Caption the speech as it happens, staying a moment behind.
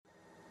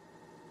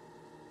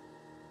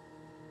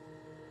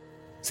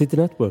City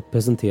Network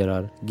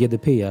presenterar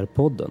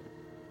GDPR-podden.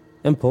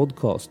 En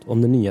podcast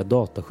om den nya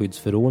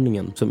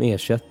dataskyddsförordningen som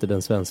ersätter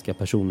den svenska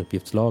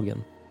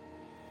personuppgiftslagen.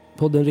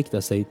 Podden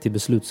riktar sig till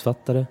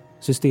beslutsfattare,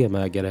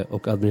 systemägare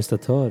och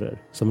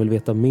administratörer som vill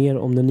veta mer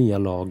om den nya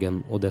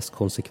lagen och dess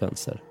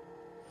konsekvenser.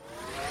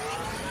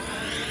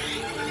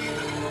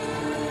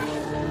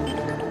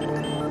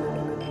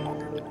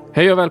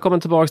 Hej och välkommen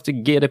tillbaka till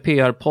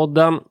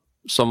GDPR-podden.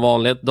 Som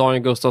vanligt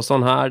Daniel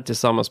Gustafsson här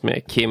tillsammans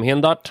med Kim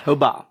Hindart.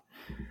 Hubba!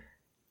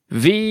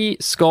 Vi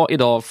ska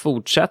idag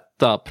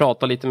fortsätta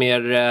prata lite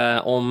mer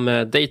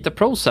om data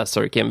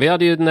processor, Kim. Vi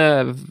hade ju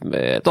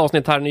ett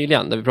avsnitt här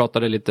nyligen där vi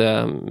pratade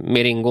lite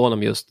mer ingående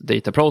om just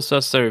data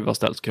processor, vad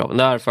ställs kraven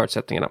där,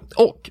 förutsättningarna.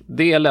 Och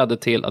det ledde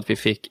till att vi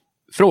fick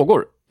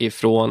frågor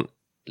ifrån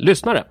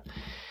lyssnare.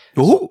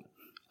 Oho!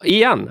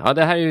 Igen, ja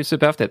det här är ju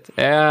superhäftigt.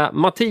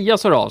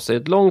 Mattias har av sig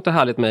ett långt och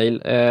härligt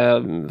mejl.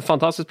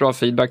 Fantastiskt bra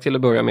feedback till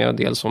att börja med,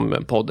 dels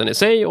om podden i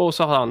sig. Och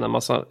så har han en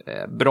massa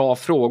bra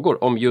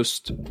frågor om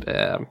just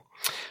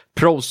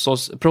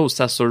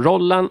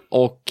processorrollen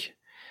och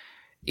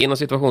inom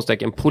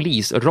situationstecken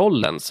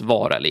polisrollens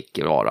vara eller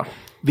icke vara.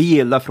 Vi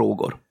gillar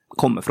frågor.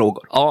 Kommer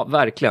frågor. Ja,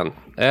 verkligen.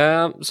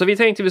 Så vi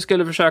tänkte vi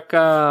skulle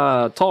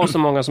försöka ta så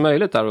många som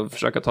möjligt där och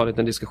försöka ta en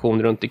liten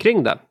diskussion runt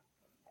omkring det.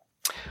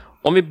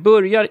 Om vi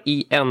börjar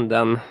i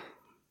änden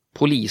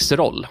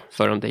polisroll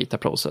för en data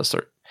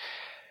processor.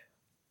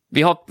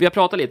 Vi har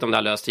pratat lite om det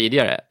här löst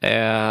tidigare.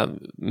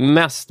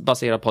 Mest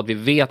baserat på att vi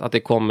vet att det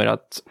kommer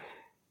att...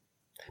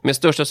 Med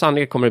största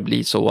sannolikhet kommer det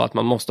bli så att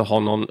man måste ha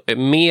någon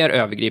mer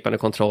övergripande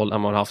kontroll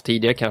än man har haft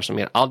tidigare. Kanske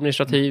mer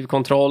administrativ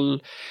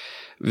kontroll.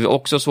 Det är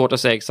också svårt att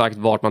säga exakt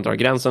vart man drar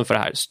gränsen för det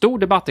här. Stor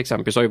debatt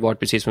exempelvis har ju varit,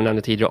 precis som vi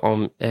nämnde tidigare,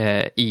 om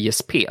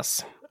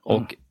ISPs.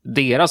 Och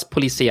deras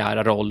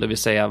polisiära roll, det vill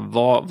säga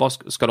vad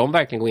ska de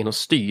verkligen gå in och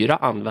styra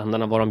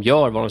användarna, vad de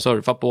gör, vad de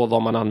surfar på,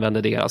 vad man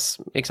använder deras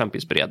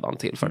exempelvis bredband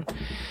till för.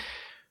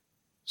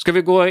 Ska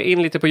vi gå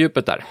in lite på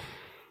djupet där?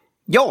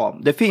 Ja,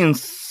 det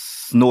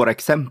finns några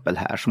exempel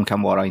här som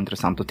kan vara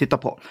intressant att titta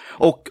på.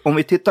 Och om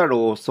vi tittar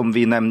då, som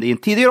vi nämnde i en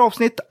tidigare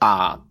avsnitt,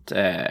 att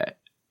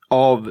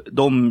av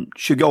de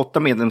 28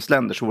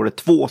 medlemsländer så var det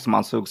 2 som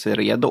ansåg sig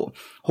redo.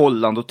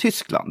 Holland och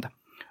Tyskland.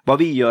 Vad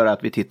vi gör är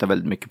att vi tittar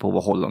väldigt mycket på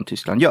vad Holland och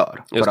Tyskland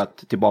gör. Just. För att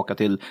tillbaka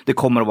till, det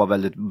kommer att vara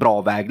väldigt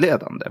bra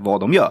vägledande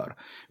vad de gör.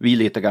 Vi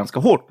litar ganska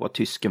hårt på att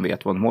tysken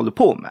vet vad de håller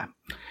på med.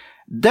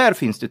 Där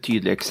finns det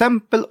tydliga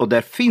exempel och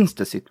där finns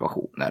det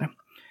situationer.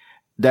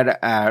 Där det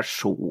är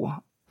så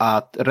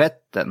att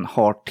rätten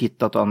har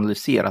tittat och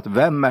analyserat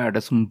vem är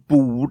det som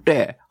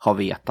borde ha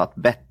vetat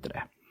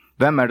bättre.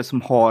 Vem är det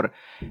som har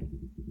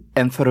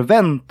en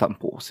förväntan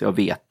på sig att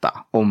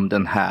veta om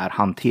den här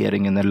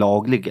hanteringen är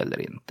laglig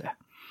eller inte.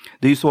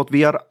 Det är ju så att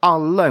vi har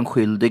alla en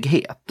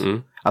skyldighet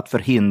att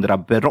förhindra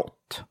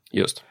brott.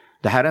 Just.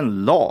 Det här är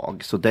en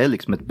lag, så det är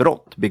liksom ett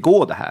brott.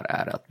 Begå det här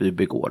är att vi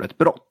begår ett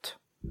brott.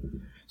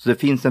 Så det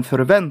finns en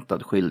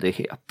förväntad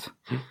skyldighet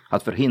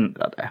att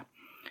förhindra det.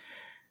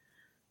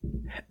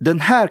 Den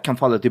här kan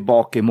falla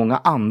tillbaka i många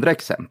andra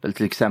exempel.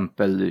 Till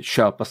exempel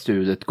köpa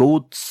stulet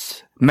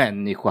gods,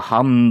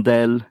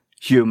 människohandel,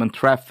 human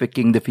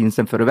trafficking. Det finns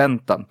en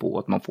förväntan på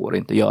att man får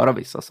inte göra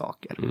vissa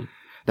saker.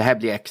 Det här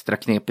blir extra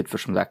knepigt för,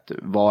 som sagt,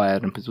 vad är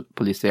den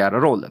polisiära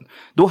rollen?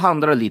 Då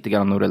handlar det lite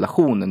grann om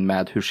relationen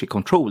med hur ser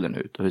controllen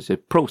ut och hur ser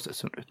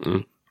processen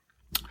ut.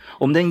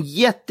 Om det är en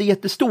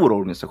jättestor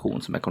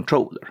organisation som är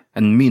controller,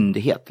 en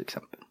myndighet till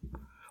exempel,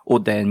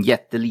 och det är en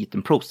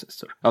jätteliten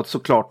processor, att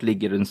såklart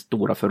ligger den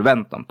stora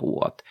förväntan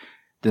på att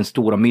den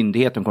stora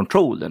myndigheten,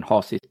 controllen,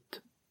 har sitt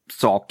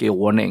sak i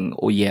ordning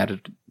och ger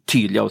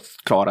tydliga och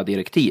klara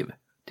direktiv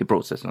till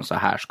processen, så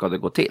här ska det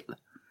gå till.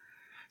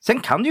 Sen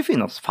kan det ju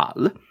finnas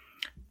fall,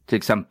 till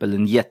exempel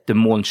en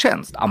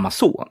jättemolntjänst,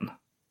 Amazon.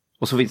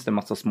 Och så finns det en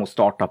massa små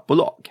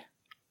startupbolag.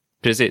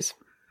 Precis.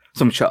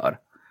 Som kör.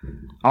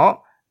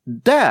 Ja,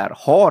 där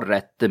har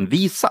rätten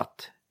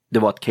visat, det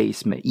var ett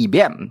case med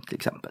IBM till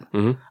exempel,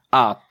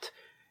 att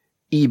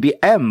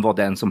IBM var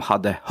den som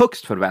hade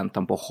högst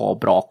förväntan på att ha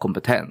bra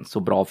kompetens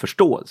och bra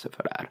förståelse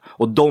för det här.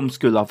 Och de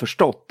skulle ha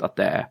förstått att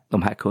det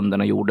de här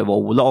kunderna gjorde var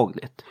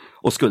olagligt.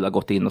 Och skulle ha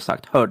gått in och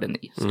sagt, hörde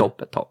ni,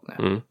 stopp ett tag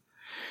nu.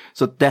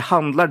 Så det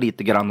handlar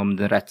lite grann om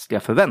den rättsliga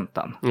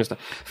förväntan. Just det.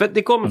 För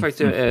det kommer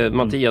faktiskt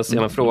Mattias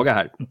en fråga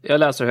här. Jag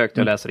läser högt och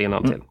jag läser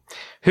innantill.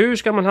 Hur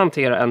ska man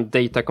hantera en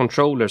data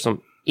controller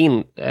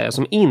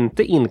som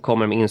inte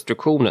inkommer med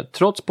instruktioner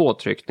trots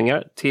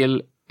påtryckningar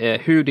till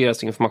hur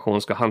deras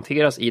information ska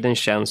hanteras i den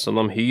tjänst som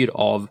de hyr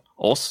av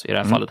oss, i det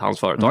här fallet hans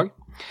företag?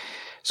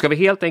 Ska vi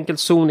helt enkelt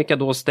sonika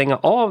då stänga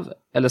av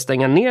eller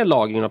stänga ner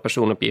lagringen av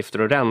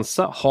personuppgifter och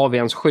rensa? Har vi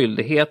ens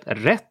skyldighet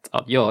rätt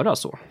att göra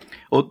så?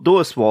 Och då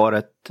är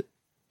svaret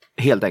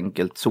helt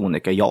enkelt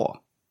sonika ja.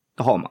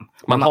 Det har man.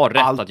 Man har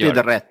rätt alltid att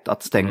göra det. Rätt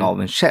att stänga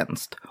av en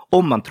tjänst.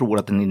 Om man tror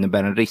att den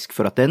innebär en risk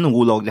för att det är en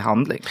olaglig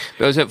handling.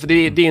 För det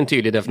är en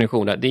tydlig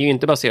definition där. Det är ju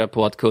inte baserat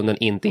på att kunden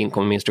inte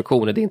inkommer med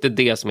instruktioner. Det är inte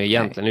det som är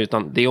egentligen.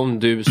 Utan det är om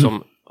du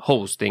som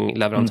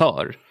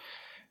hostingleverantör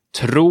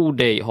tror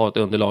dig ha ett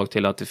underlag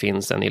till att det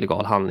finns en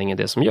illegal handling i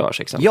det som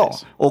görs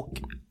exempelvis. Ja,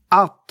 och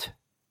att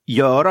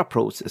göra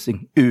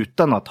processing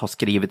utan att ha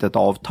skrivit ett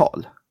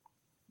avtal,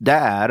 det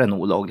är en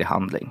olaglig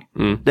handling.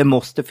 Det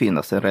måste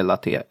finnas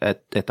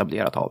ett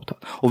etablerat avtal.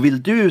 Och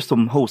vill du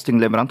som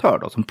hostingleverantör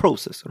då, som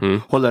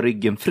processor, hålla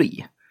ryggen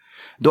fri,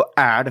 då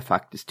är det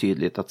faktiskt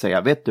tydligt att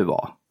säga, vet du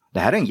vad? Det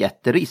här är en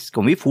jätterisk.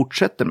 Om vi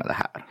fortsätter med det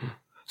här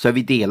så är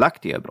vi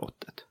delaktiga i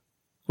brottet.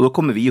 Och då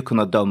kommer vi ju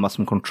kunna döma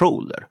som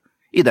controller.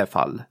 I det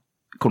fall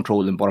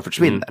kontrollen bara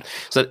försvinner.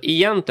 Så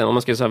egentligen, om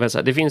man ska säga så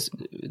här, det finns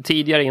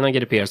tidigare innan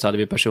GDPR så hade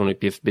vi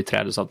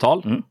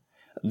personuppgiftsbiträdesavtal.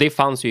 Det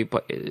fanns ju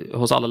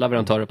hos alla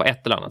leverantörer på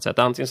ett eller annat sätt.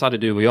 Antingen så hade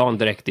du och jag en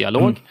direkt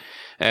dialog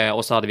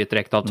och så hade vi ett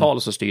direktavtal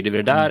och så styrde vi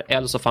det där.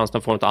 Eller så fanns det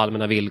en form av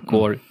allmänna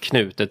villkor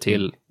knutet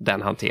till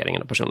den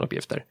hanteringen av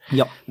personuppgifter.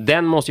 Ja.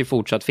 Den måste ju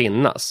fortsatt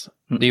finnas.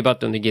 Det är ju bara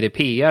att under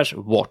GDPRs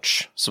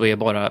watch så är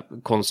bara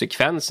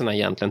konsekvenserna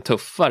egentligen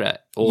tuffare.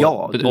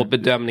 Och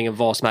bedömningen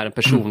vad som är en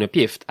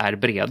personuppgift är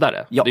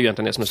bredare. Ja. Det är ju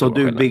egentligen det som är så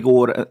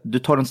du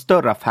tar en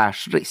större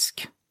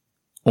affärsrisk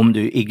om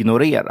du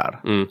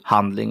ignorerar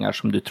handlingar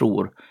som du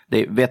tror,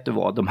 vet du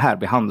vad, de här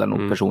behandlar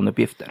nog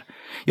personuppgifter.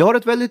 Jag har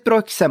ett väldigt bra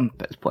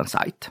exempel på en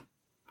sajt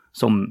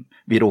som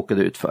vi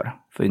råkade ut för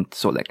inte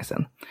så länge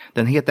sedan.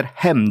 Den heter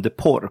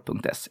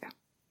hämndporr.se.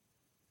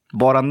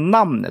 Bara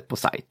namnet på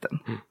sajten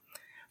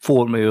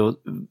får mig ju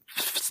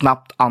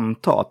snabbt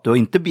anta att du har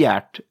inte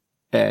begärt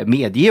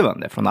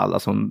medgivande från alla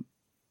som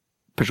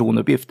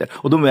personuppgifter.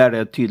 Och då är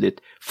det tydligt,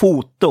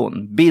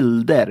 foton,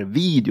 bilder,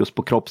 videos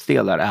på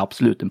kroppsdelar är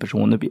absolut en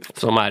personuppgift.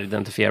 Som är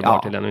identifierbar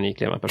till en unik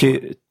levande person.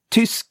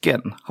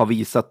 Tysken har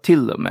visat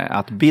till och med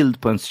att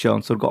bild på ens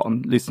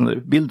könsorgan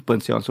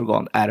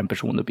är en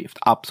personuppgift.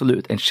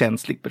 Absolut, en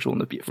känslig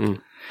personuppgift.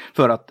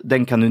 För att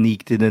den kan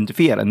unikt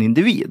identifiera en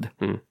individ.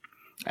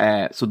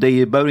 Så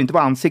det behöver inte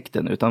vara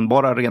ansikten utan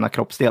bara rena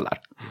kroppsdelar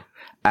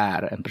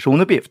är en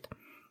personuppgift.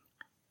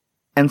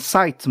 En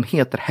sajt som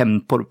heter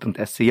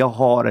hämndporr.se, jag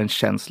har en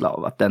känsla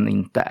av att den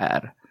inte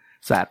är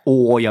så här,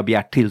 jag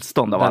begär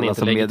tillstånd av alla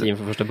som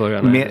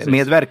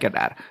medverkar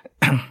där.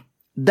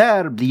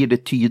 Där blir det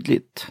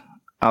tydligt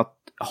att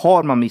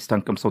har man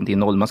misstanke om sånt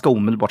innehåll, man ska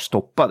omedelbart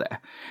stoppa det.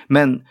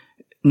 Men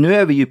nu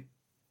är vi ju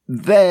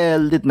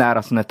väldigt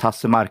nära sådana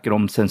tassemarker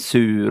om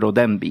censur och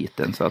den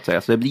biten så att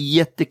säga. Så det blir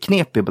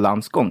jätteknepig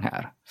balansgång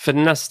här. För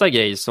nästa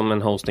grej som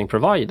en hosting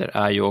provider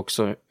är ju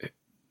också,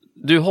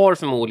 du har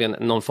förmodligen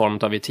någon form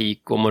av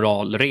etik och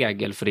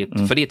moralregel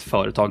för ditt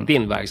företag,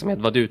 din verksamhet,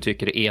 vad du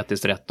tycker är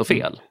etiskt rätt och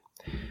fel.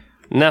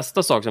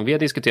 Nästa sak som vi har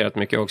diskuterat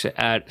mycket också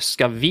är,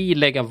 ska vi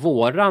lägga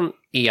våran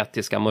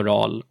etiska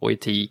moral och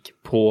etik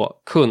på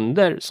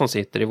kunder som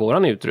sitter i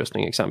våran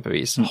utrustning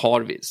exempelvis?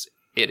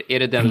 Är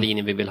det den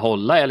linjen vi vill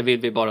hålla, eller vill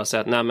vi bara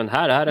säga att nej, men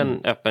här är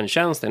en öppen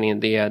tjänst,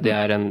 det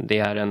är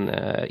en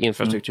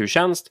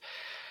infrastrukturtjänst.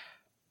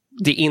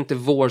 Det är inte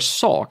vår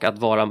sak att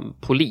vara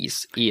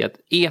polis i ett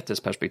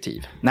etiskt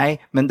perspektiv.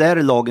 Nej, men där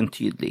är lagen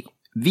tydlig.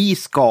 Vi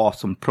ska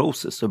som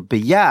processor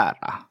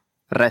begära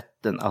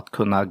rätten att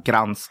kunna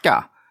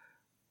granska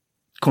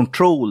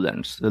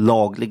controllerns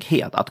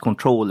laglighet, att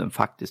controllern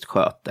faktiskt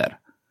sköter.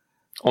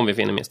 Om vi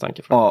finner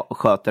misstanke. Ja,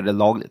 sköter det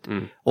lagligt.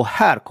 Och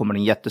här kommer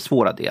den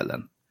jättesvåra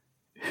delen.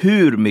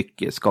 Hur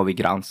mycket ska vi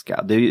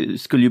granska?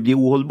 Det skulle ju bli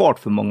ohållbart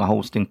för många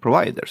hosting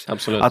providers.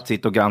 Absolut. Att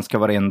sitta och granska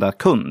varenda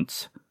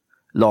kunds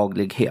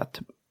laglighet.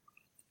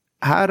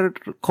 Här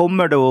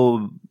kommer det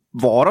att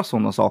vara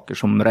sådana saker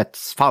som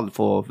rättsfall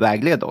får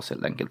vägleda oss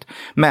helt enkelt.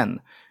 Men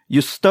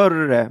ju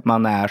större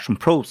man är som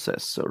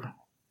processor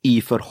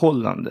i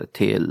förhållande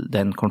till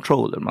den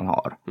controller man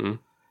har,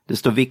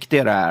 desto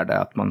viktigare är det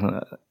att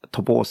man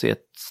tar på sig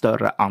ett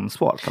större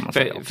ansvar, kan man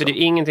säga. För det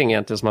är ingenting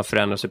egentligen som har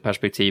förändrats i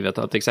perspektivet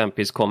att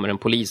exempelvis kommer en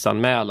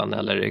polisanmälan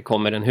eller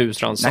kommer en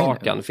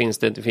husrannsakan.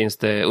 Finns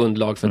det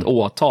underlag för ett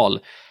åtal?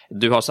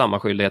 Du har samma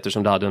skyldigheter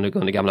som du hade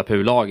under gamla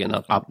PU-lagen.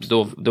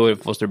 Då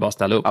måste du bara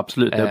ställa upp.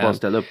 Absolut, det är bara att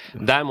ställa upp.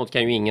 Däremot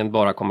kan ju ingen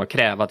bara komma och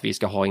kräva att vi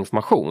ska ha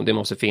information. Det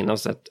måste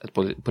finnas ett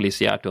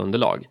polisiärt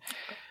underlag.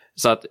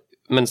 Så att,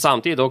 men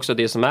samtidigt också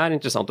det som är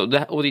intressant.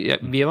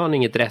 Vi har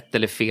inget rätt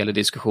eller fel i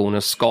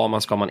diskussionen. Ska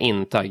man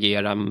inte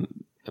agera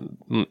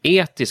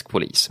etisk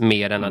polis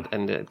mer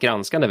än ett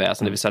granskande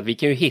väsen. Det vill säga att vi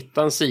kan ju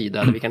hitta en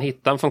sida eller vi kan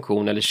hitta en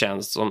funktion eller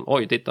tjänst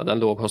som, titta, den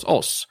låg hos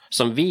oss.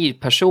 Som vi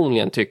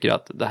personligen tycker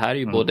att det här är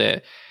ju både,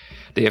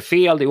 det är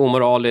fel, det är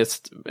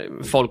omoraliskt,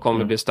 folk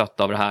kommer bli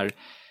stötta av det här.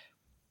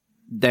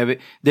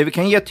 Det vi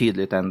kan ge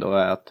tydligt ändå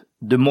är att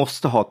du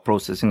måste ha ett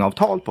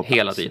processingavtal på plats.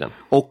 Hela tiden.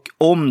 Och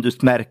om du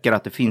märker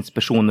att det finns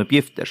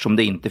personuppgifter som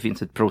det inte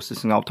finns ett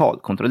processingavtal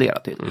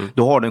kontrollerat till,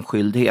 då har du en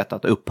skyldighet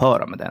att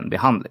upphöra med den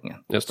behandlingen.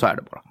 Just det. Så är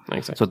det bara.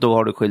 Exakt. Så då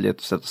har du skyldighet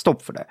att sätta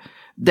stopp för det.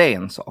 Det är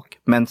en sak.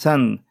 Men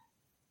sen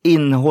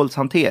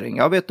innehållshantering,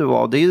 jag vet du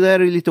vad, det är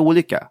lite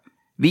olika.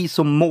 Vi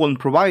som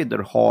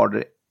molnprovider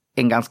har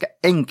en ganska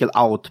enkel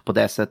out på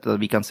det sättet att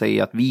vi kan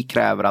säga att vi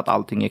kräver att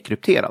allting är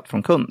krypterat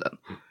från kunden.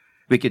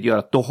 Vilket gör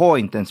att då har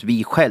inte ens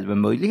vi själva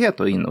en möjlighet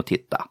att in och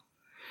titta.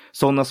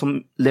 Sådana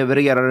som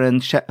levererar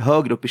en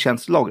högre upp i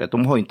tjänstelagret,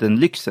 de har inte den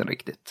lyxen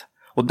riktigt.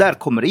 Och där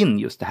kommer in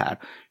just det här.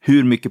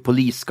 Hur mycket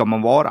polis ska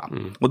man vara?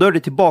 Och då är det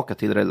tillbaka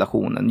till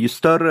relationen. Ju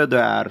större du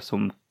är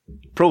som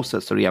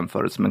processor i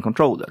jämförelse med en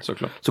controller.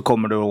 Såklart. Så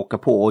kommer du att åka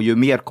på. Och ju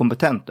mer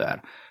kompetent du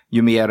är,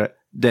 ju mer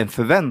den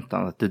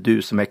förväntan att det är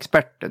du som är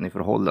experten i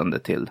förhållande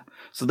till.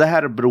 Så det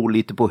här beror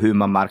lite på hur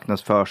man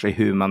marknadsför sig,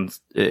 hur man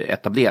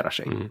etablerar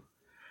sig.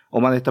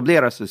 Om man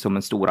etablerar sig som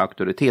en stor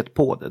auktoritet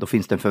på det, då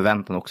finns det en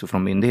förväntan också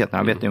från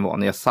myndigheterna. Vet ni vad,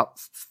 ni har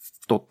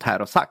stått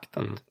här och sagt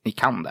att ni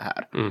kan det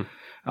här.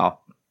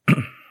 Ja.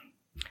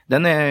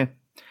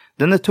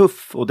 Den är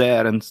tuff och det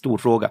är en stor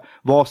fråga.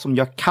 Vad som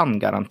jag kan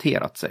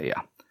garanterat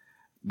säga,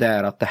 det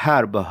är att det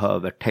här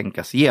behöver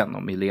tänkas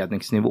igenom i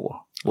ledningsnivå.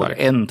 Både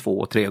 1, 2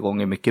 och 3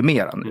 gånger mycket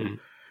mer nu.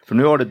 För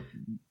nu har det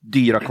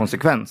dyra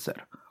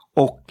konsekvenser.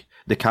 Och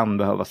det kan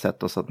behöva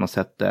sättas att man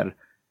sätter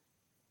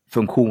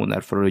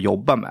funktioner för att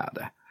jobba med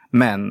det.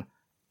 Men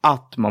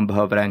att man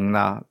behöver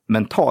ägna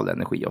mental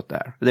energi åt det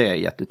här, det är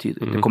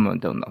jättetydligt. Det kommer man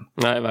inte undan.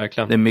 Nej,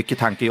 verkligen. Det är mycket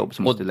tankejobb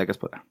som måste läggas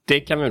på det. Det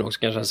kan vi nog också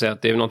kanske säga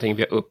att det är någonting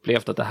vi har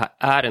upplevt, att det här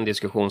är en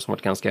diskussion som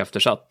varit ganska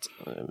eftersatt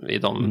i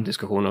de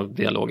diskussioner och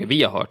dialoger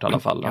vi har hört i alla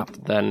fall.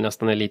 Att det är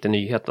nästan en liten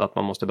nyhet att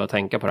man måste börja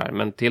tänka på det här.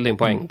 Men till din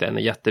poäng, den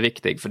är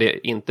jätteviktig. För det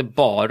är inte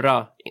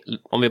bara,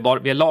 om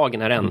vi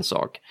lagen är en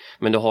sak,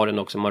 men du har den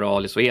också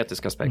moralisk och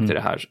etisk aspekt i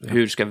det här.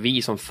 Hur ska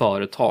vi som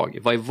företag,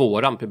 vad är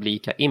våran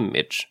publika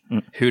image?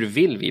 Hur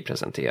vill vi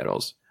presentera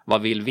oss?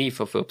 Vad vill vi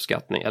få för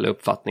uppskattning eller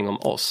uppfattning om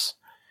oss?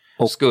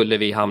 Skulle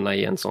vi hamna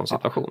i en sån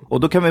situation? Och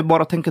då kan vi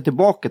bara tänka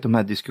tillbaka till de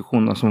här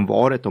diskussionerna som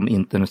varit om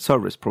internet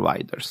service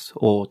providers.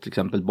 Och till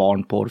exempel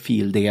barnporr,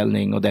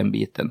 fildelning och den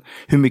biten.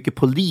 Hur mycket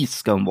polis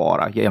ska de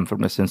vara jämfört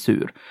med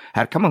censur?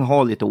 Här kan man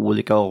ha lite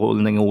olika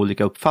hållning och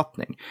olika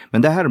uppfattning.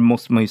 Men det här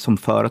måste man ju som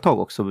företag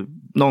också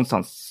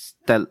någonstans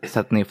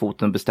sätta ner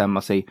foten och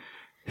bestämma sig.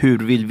 Hur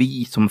vill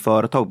vi som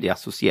företag bli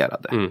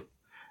associerade?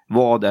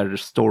 Vad är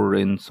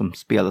storyn som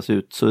spelas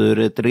ut? Så är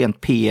det ett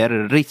rent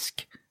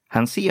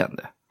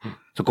PR-risk-hänseende.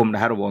 Så kommer det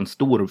här att vara en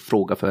stor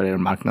fråga för er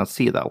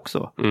marknadssida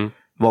också.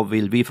 Vad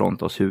vill vi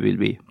fronta oss? Hur vill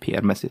vi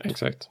PR-mässigt?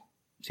 Exakt.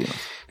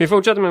 Synas? Vi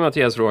fortsätter med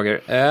Mattias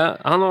frågor.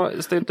 Han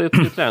har ställt ut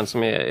ytterligare en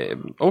som är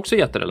också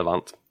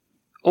jätterelevant.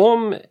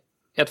 Om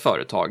ett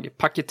företag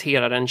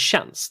paketerar en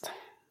tjänst,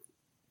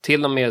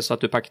 till och med så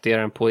att du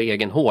paketerar den på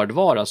egen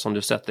hårdvara som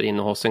du sätter in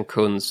hos en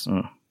kunds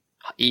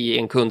i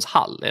en kunds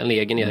hall, en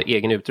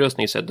egen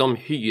utrustning, så att de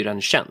hyr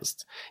en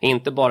tjänst.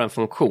 Inte bara en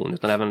funktion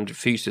utan även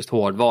fysiskt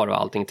hårdvara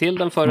och allting till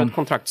den för ett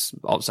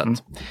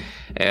kontraktsavsett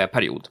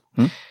period.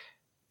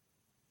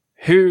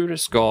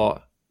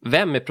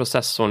 Vem är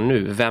processorn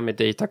nu? Vem är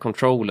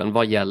datakontrollen?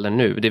 Vad gäller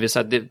nu? Det vill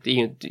säga,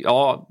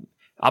 ja,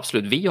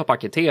 absolut, vi har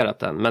paketerat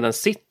den, men den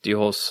sitter ju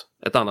hos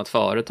ett annat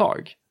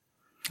företag.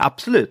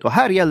 Absolut, och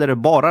här gäller det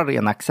bara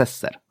rena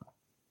accesser.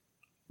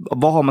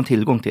 Vad har man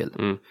tillgång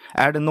till?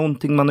 Är det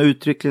någonting man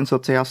uttryckligen så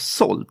att säga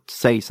sålt?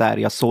 Säg så här,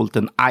 jag har sålt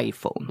en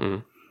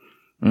iPhone.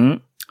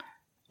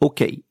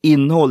 Okej,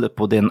 innehållet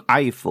på den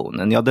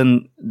iPhonen, ja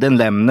den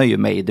lämnar ju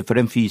mig, det för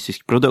en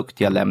fysisk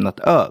produkt jag lämnat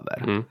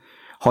över.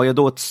 Har jag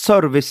då ett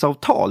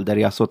serviceavtal där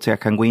jag så att säga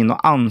kan gå in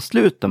och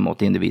ansluta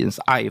mot individens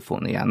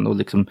iPhone igen och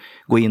liksom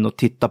gå in och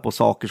titta på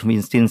saker som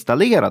finns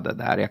installerade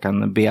där, jag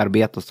kan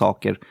bearbeta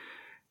saker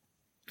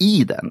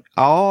i den,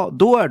 ja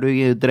då är det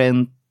ju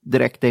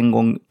direkt en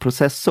gång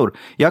processor.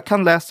 Jag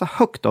kan läsa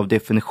högt av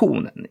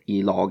definitionen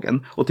i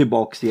lagen och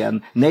tillbaks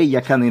igen. Nej,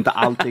 jag kan inte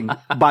allting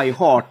by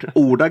heart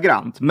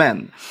ordagrant,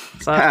 men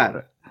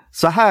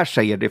så här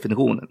säger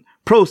definitionen.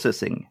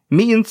 Processing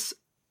means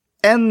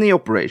any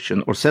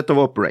operation or set of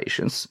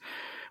operations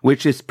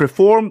which is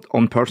performed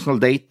on personal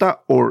data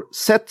or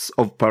sets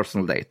of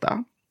personal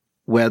data,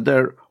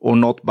 whether or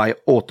not by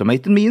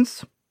automated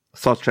means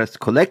such as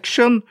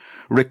collection,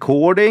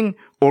 recording,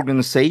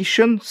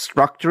 organization,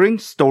 structuring,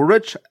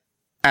 storage,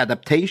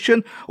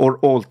 adaptation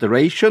or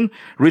alteration,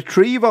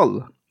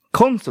 retrieval,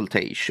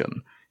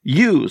 consultation,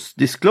 use,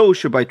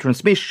 disclosure by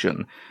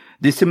transmission,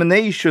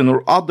 dissemination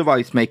or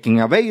otherwise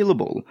making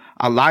available,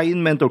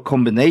 alignment or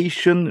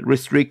combination,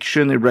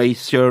 restriction,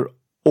 erasure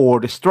or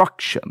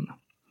destruction.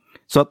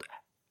 Så att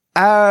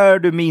är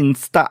du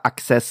minsta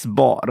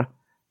accessbar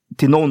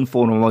till någon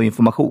form av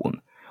information,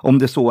 om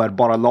det så är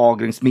bara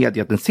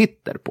lagringsmediet den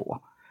sitter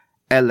på,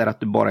 eller att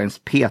du bara ens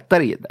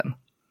petar i den,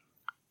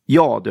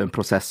 ja, du är en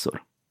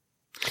processor.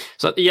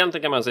 Så att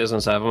egentligen kan man säga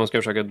så här, om man ska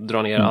försöka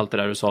dra ner allt det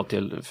där du sa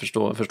till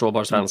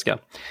förståbar svenska.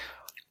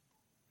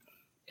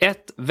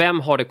 Vem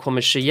har det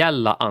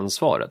kommersiella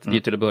ansvaret? Det är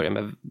till att börja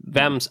med.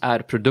 Vems är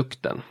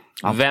produkten?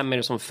 Vem är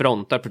det som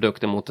frontar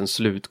produkten mot en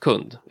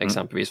slutkund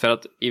exempelvis? För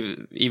att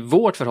i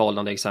vårt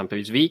förhållande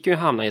exempelvis, vi kan ju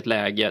hamna i ett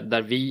läge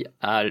där vi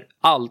är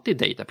alltid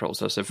data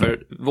processor.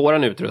 För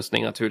våran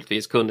utrustning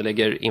naturligtvis, kunder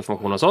lägger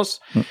information hos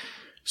oss,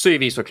 så är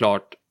vi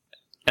såklart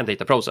en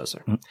data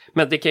processor.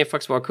 Men det kan ju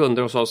faktiskt vara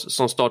kunder hos oss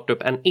som startar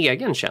upp en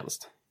egen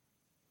tjänst.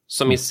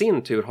 Som i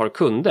sin tur har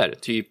kunder,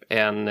 typ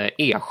en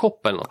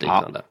e-shop eller något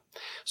liknande.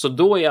 Så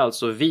då är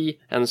alltså vi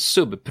en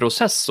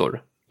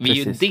subprocessor. Vi är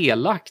ju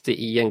delaktiga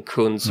i en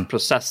kunds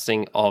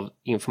processing av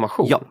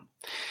information. Ja.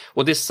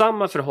 Och det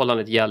samma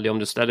förhållandet gäller om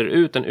du ställer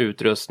ut en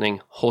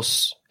utrustning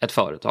hos ett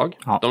företag.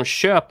 Ja. De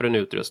köper en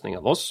utrustning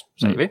av oss,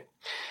 säger vi.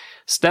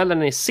 Ställer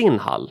den i sin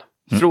hall.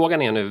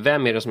 Frågan är nu,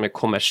 vem är det som är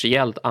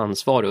kommersiellt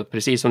ansvarig? Och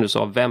precis som du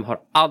sa, vem har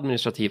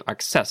administrativ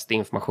access till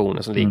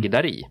informationen som ligger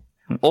där i?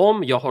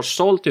 Om jag har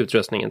sålt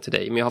utrustningen till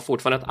dig, men jag har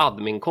fortfarande ett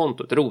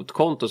adminkonto, ett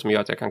rotkonto som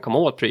gör att jag kan komma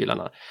åt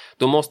prylarna,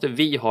 då måste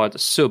vi ha ett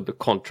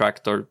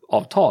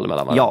subcontractor-avtal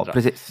mellan varandra. Ja,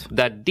 precis.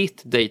 Där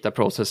ditt data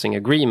processing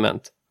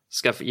agreement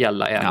ska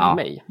gälla även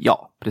mig.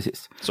 Ja,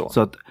 precis.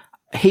 Så att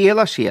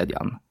hela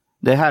kedjan,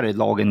 det här är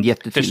lagen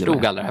jättetydlig.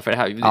 Förstod alla det här,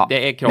 för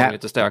det är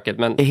krångligt och stökigt.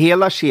 Men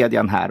hela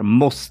kedjan här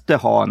måste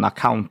ha en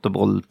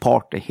accountable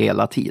party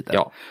hela tiden.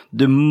 Ja.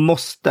 Du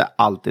måste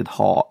alltid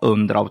ha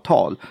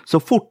underavtal. Så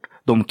fort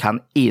de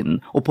kan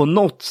in och på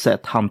något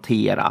sätt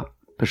hantera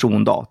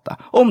persondata.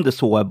 Om det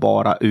så är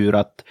bara ur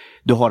att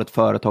du har ett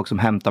företag som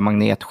hämtar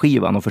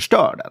magnetskivan och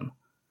förstör den,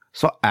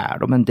 så är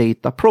de en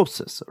data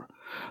processor.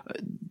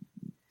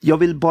 Jag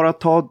vill bara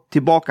ta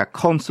tillbaka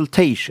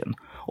consultation.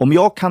 Om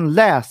jag kan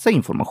läsa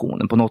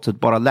informationen på något sätt,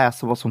 bara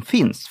läsa vad som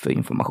finns för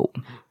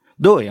information,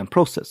 då är jag en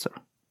processor.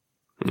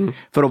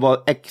 För att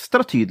vara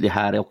extra tydlig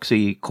här är också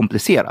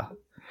komplicerat.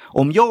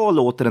 Om jag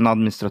låter en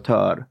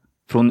administratör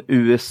från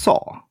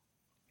USA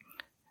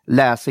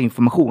läsa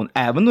information,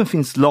 även om den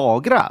finns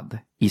lagrad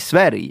i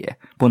Sverige,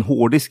 på en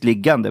hårddisk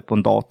liggande på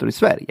en dator i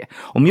Sverige.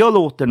 Om jag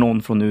låter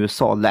någon från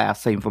USA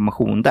läsa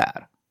information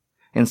där,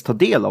 ens ta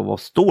del av vad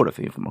står det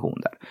för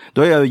information där,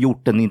 då har jag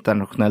gjort en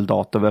internationell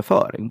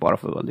dataöverföring, bara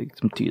för att vara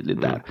liksom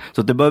tydlig där.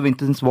 Så det behöver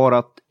inte ens vara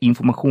att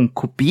information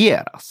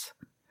kopieras.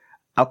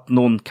 Att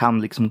någon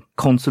kan liksom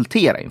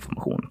konsultera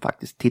information,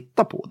 faktiskt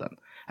titta på den,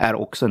 är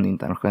också en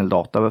internationell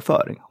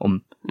dataöverföring,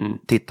 om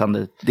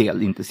tittande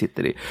del inte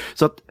sitter i.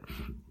 Så att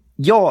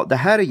ja, det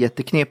här är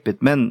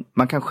jätteknepigt, men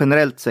man kan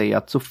generellt säga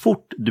att så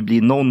fort du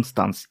blir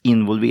någonstans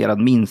involverad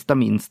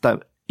minsta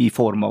i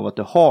form av att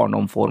du har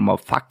någon form av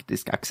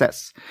faktisk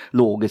access,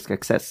 logisk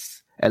access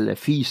eller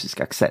fysisk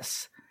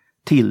access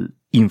till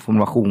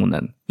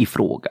informationen i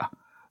fråga,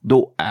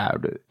 då är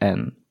du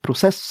en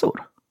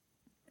processor.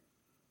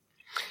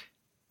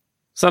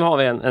 Sen har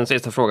vi en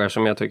sista fråga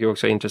som jag tycker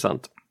också är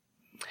intressant.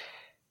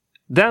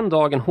 Den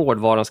dagen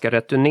hårdvaran ska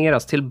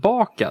returneras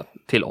tillbaka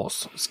till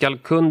oss, ska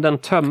kunden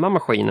tömma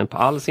maskinen på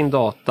all sin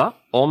data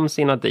om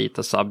sina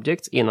data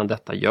subjects innan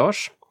detta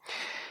görs.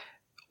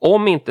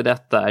 Om inte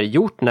detta är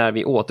gjort när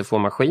vi återfår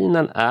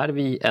maskinen, är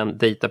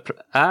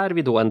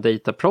vi då en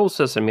data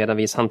processor medan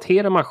vi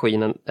hanterar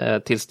maskinen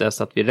tills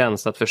dess att vi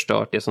rensat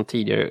förstört det som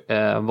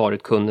tidigare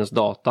varit kundens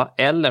data,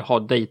 eller har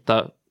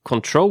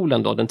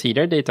data-controllen då, den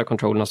tidigare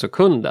data-controllen, alltså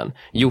kunden,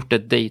 gjort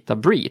ett data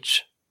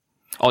breach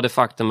av det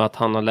faktum att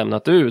han har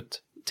lämnat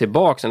ut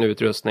tillbaka en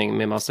utrustning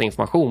med massa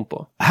information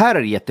på. Här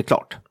är det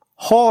jätteklart.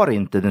 Har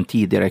inte den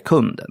tidigare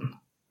kunden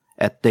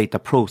ett data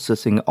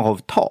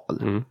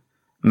processing-avtal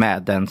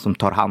med den som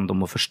tar hand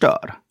om och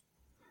förstör,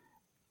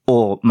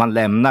 och man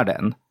lämnar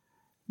den,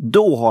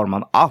 då har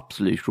man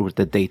absolut gjort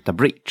ett data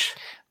breach.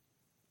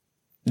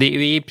 Det är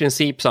ju i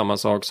princip samma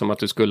sak som att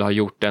du skulle ha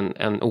gjort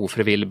en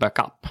ofrivillig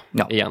backup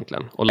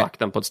egentligen, och lagt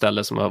den på ett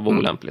ställe som var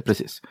olämpligt.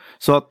 Precis.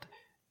 Så att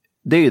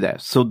det är ju det.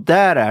 Så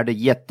där är det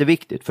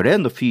jätteviktigt, för det är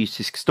ändå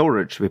fysisk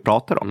storage vi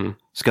pratar om.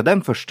 Ska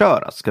den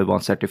förstöras, ska det vara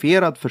en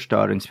certifierad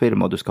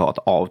förstöringsfirma och du ska ha ett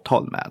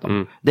avtal med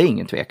dem. Det är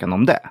ingen tvekan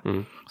om det.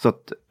 Så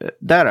att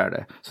där är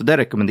det. Så där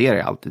rekommenderar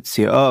jag alltid,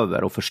 se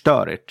över och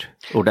förstör ert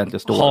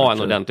ordentligt storage. Ha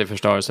en ordentlig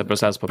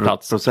förstörelseprocess på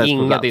plats.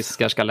 Inga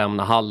diskar ska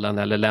lämna hallen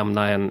eller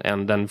lämna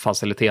den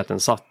faciliteten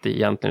satt i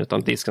egentligen,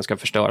 utan disken ska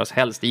förstöras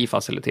helst i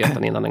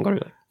faciliteten innan den går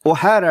ut. Och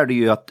här är det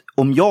ju att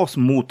om jag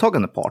som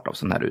mottagande part av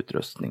sån här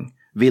utrustning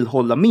vill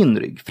hålla min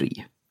rygg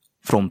fri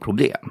från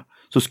problem,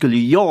 så skulle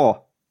jag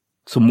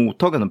som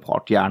mottagande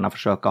part gärna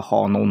försöka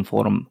ha någon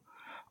form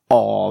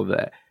av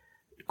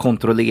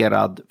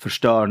kontrollerad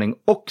förstörning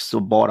också,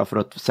 bara för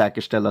att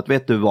säkerställa att,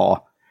 vet du vad,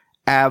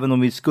 även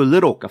om vi skulle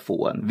råka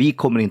få en, vi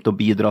kommer inte att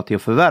bidra till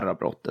att förvärra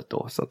brottet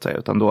då, så att säga,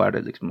 utan då är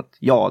det liksom att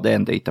det är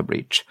en data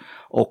breach.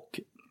 Och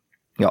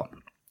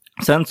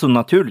sen så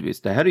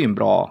naturligtvis, det här är ju en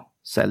bra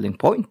selling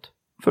point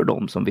för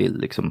de som vill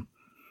liksom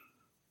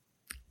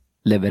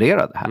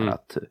leverera det här,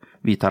 att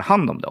vi tar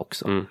hand om det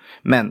också.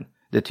 Men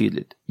det är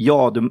tydligt,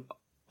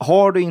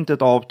 har du inte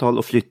ett avtal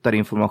och flyttar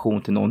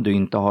information till någon du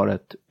inte har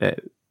ett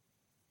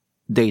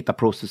data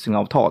processing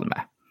avtal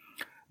med,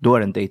 då är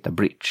det en data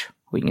breach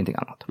och ingenting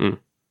annat.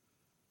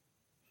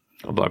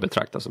 Och bör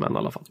betraktas som en i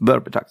alla fall. Bör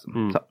betraktas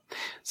som.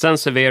 Sen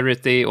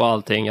severity och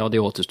allting, det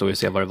återstår ju att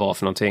se vad det var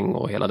för någonting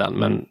och hela den,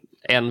 men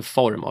en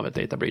form av ett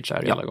data breach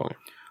är det alla gånger.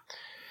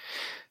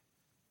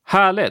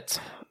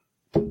 Härligt!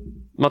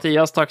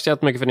 Mattias, tack så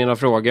jättemycket för dina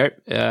frågor.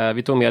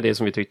 Vi tog med det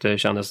som vi tyckte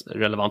kändes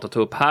relevant att ta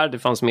upp här. Det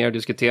fanns mer att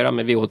diskutera,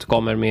 men vi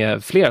återkommer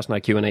med fler sådana här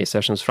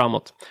Q&A-sessions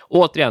framåt.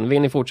 Återigen,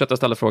 vill ni fortsätta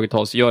ställa frågor till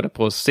oss, gör det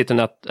på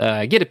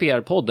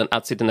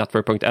GDPR-podden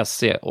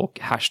 @citynetwork.se och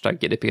hashtag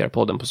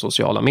GDPR-podden på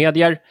sociala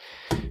medier.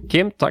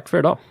 Kim, tack för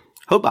idag.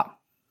 Hubba!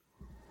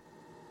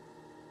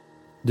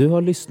 Du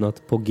har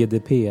lyssnat på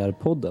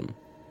GDPR-podden,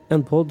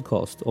 en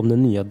podcast om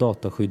den nya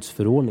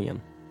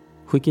dataskyddsförordningen.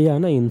 Skicka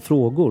gärna in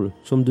frågor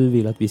som du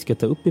vill att vi ska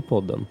ta upp i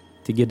podden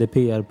till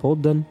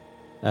GDPR-podden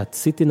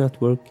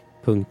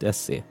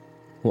 @citynetwork.se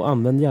och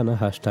använd gärna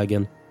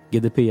hashtaggen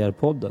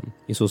GDPR-podden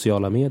i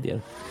sociala medier.